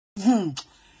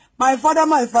My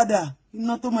father.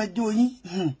 Iná tó máa jó yín.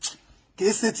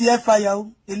 Kìí ṣe ti fire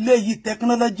o. Eléyìí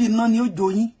technology iná ni ó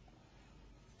jó yín.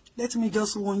 Let me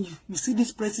just warn you. You see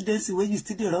this presidency where you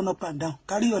still dey run up and down.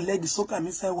 Carry your leg, soak am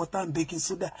inside water and baking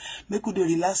soda. Make you dey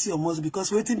relax your muscle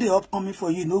because waiting dey upcoming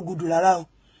for you no good rara.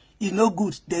 It's no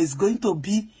good. There is going to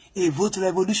be a vote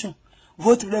revolution.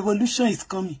 Vote revolution is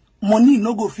coming. Money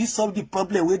no go fit solve the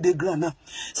problem where they ground now.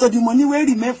 So the money where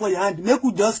remain for your hand, make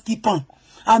you just keep on.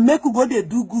 And make you go they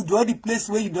do good all the place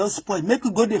where you don't spoil. Make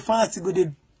you go they fancy, go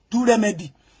they do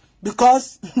remedy.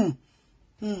 Because when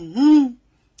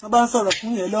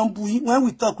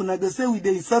we talk, we go say we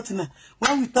dey insult now.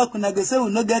 When we talk, we go say we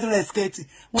no get respect.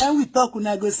 When we talk, we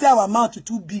go say our mouth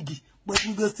too big. But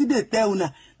we go still dey tell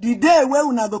una. The day where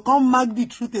una go come mark the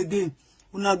truth again,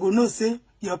 una go know say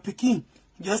your pikin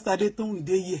just started to we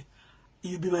dey here.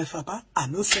 You be my papa, I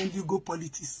no send you go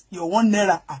politics. Your 1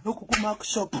 naira, I no kuku mark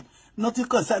shop. Nothing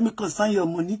concern your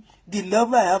money. The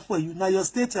love I have for you. Now your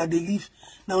state I dey live.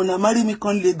 Now una marry me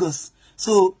come Lagos.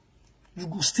 So you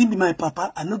go still be my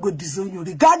papa. I no go disown you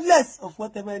regardless of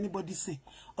whatever anybody say.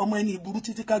 Omo eni iburu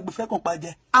titi ka gbe fe kan pa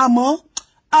je. Amo.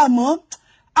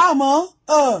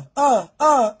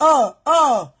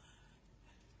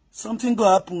 Something go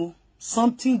happen.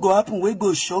 Something go happen wey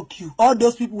go shock you. All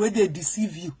those people where they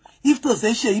deceive you. If to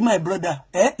say she my brother,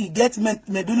 he get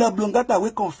medulla oblongata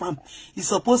we confirm. He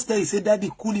supposed to say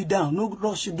daddy cool it down. No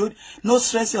rush, no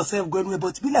stress yourself going away.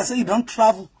 But be like say you don't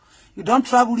travel. You don't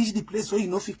travel reach the place where you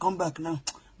know if you come back now.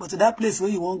 But to that place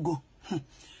where you won't go.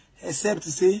 Except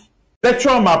to say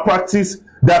electoral malpractice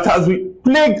that has been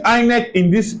plagued INEC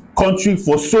in this country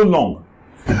for so long.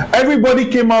 Everybody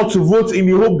came out to vote in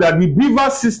the hope that the beaver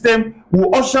system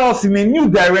will usher us in a new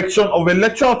direction of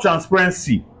electoral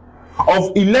transparency,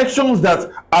 of elections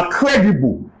that are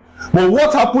credible. But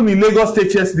what happened in Lagos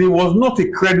State yesterday was not a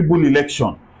credible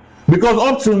election. Because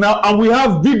up till now, and we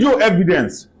have video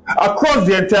evidence across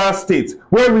the entire state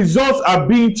where results are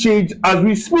being changed as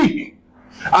we speak.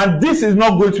 And this is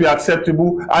not going to be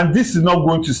acceptable, and this is not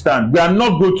going to stand. We are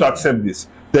not going to accept this.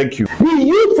 Thank you. The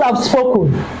youth have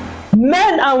spoken.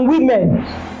 Men and women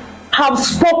have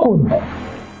spoken.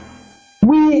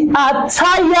 We are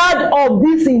tired of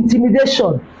this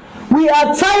intimidation. We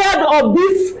are tired of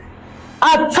this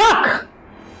attack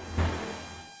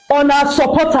on our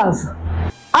supporters.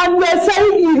 And we are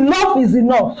saying enough is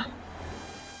enough.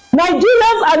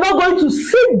 Nigerians are not going to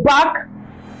sit back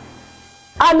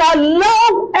and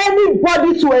allow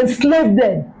anybody to enslave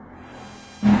them.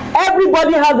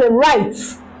 Everybody has a right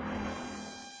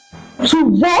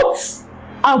to vote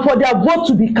and for their vote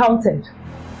to be counted.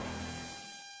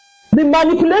 The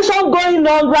manipulation going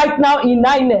on right now in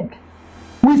INEC,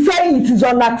 we say it is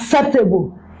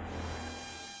unacceptable.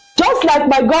 Just like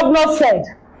my governor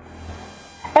said,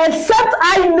 except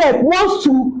INEC wants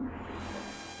to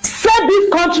set this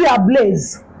country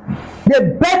ablaze, they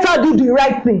better do the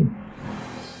right thing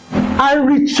and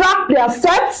retract their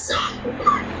steps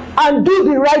and do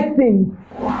the right thing.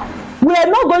 We are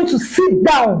not going to sit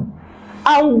down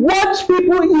and watch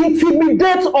people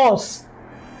intimidate us.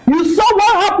 You saw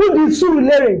what happened in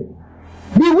Surulere.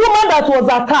 The woman that was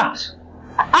attacked,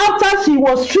 after she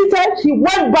was treated, she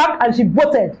went back and she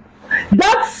voted.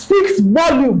 That speaks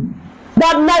volume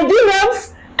that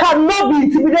Nigerians cannot be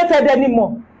intimidated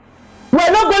anymore.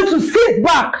 We're not going to sit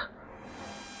back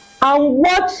and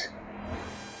watch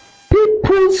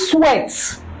people's sweat,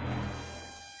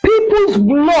 people's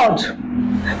blood,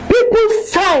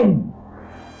 people's time.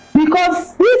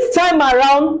 Because this time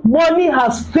around, money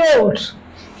has failed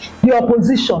the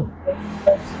opposition.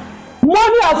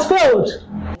 Money has failed.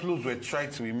 Clothes were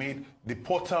tried to be made. The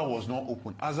portal was not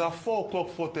open. As at 4 o'clock,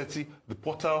 4:30, the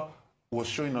portal was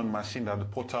showing on machine that the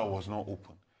portal was not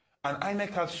open. And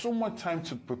INEC had so much time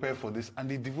to prepare for this, and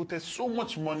they devoted so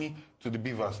much money to the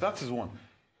beavers. That is one.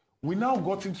 We now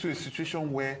got into a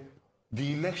situation where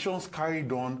the elections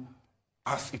carried on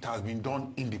as it has been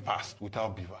done in the past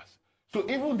without beavers. So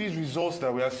even these results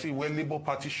that we are seeing where Labour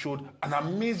Party showed an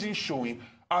amazing showing,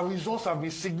 our results have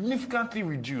been significantly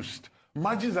reduced.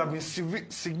 Margins have been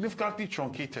significantly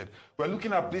truncated. We're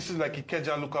looking at places like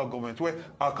Ikeja local government where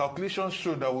our calculations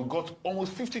show that we got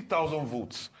almost 50,000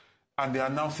 votes and they're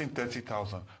announcing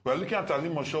 30,000. We're looking at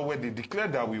Alimosho where they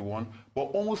declared that we won, but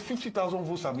almost 50,000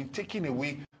 votes have been taken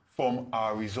away from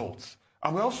our results.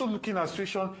 And we're also looking at a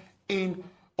situation in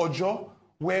Ojo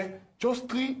where just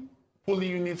 3 polling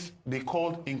units they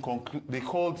called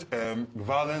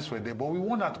violence were there, but we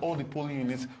won at all the polling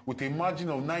units with a margin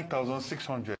of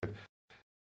 9,600.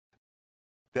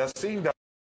 They are saying that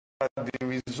the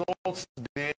results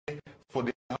there for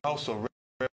the House of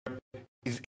Rep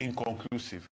is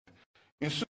inconclusive. In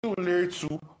Surulere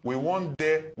 2, we won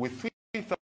there with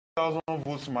 3,000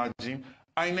 votes margin.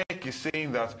 INEC is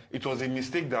saying that it was a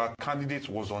mistake that our candidate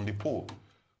was on the poll.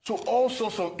 So all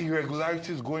sorts of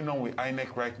irregularities going on with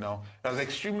INEC right now. That's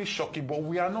extremely shocking, but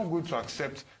we are not going to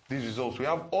accept these results. We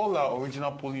have all our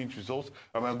original polling results,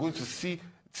 and we're going to see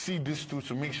this through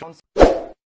to make sure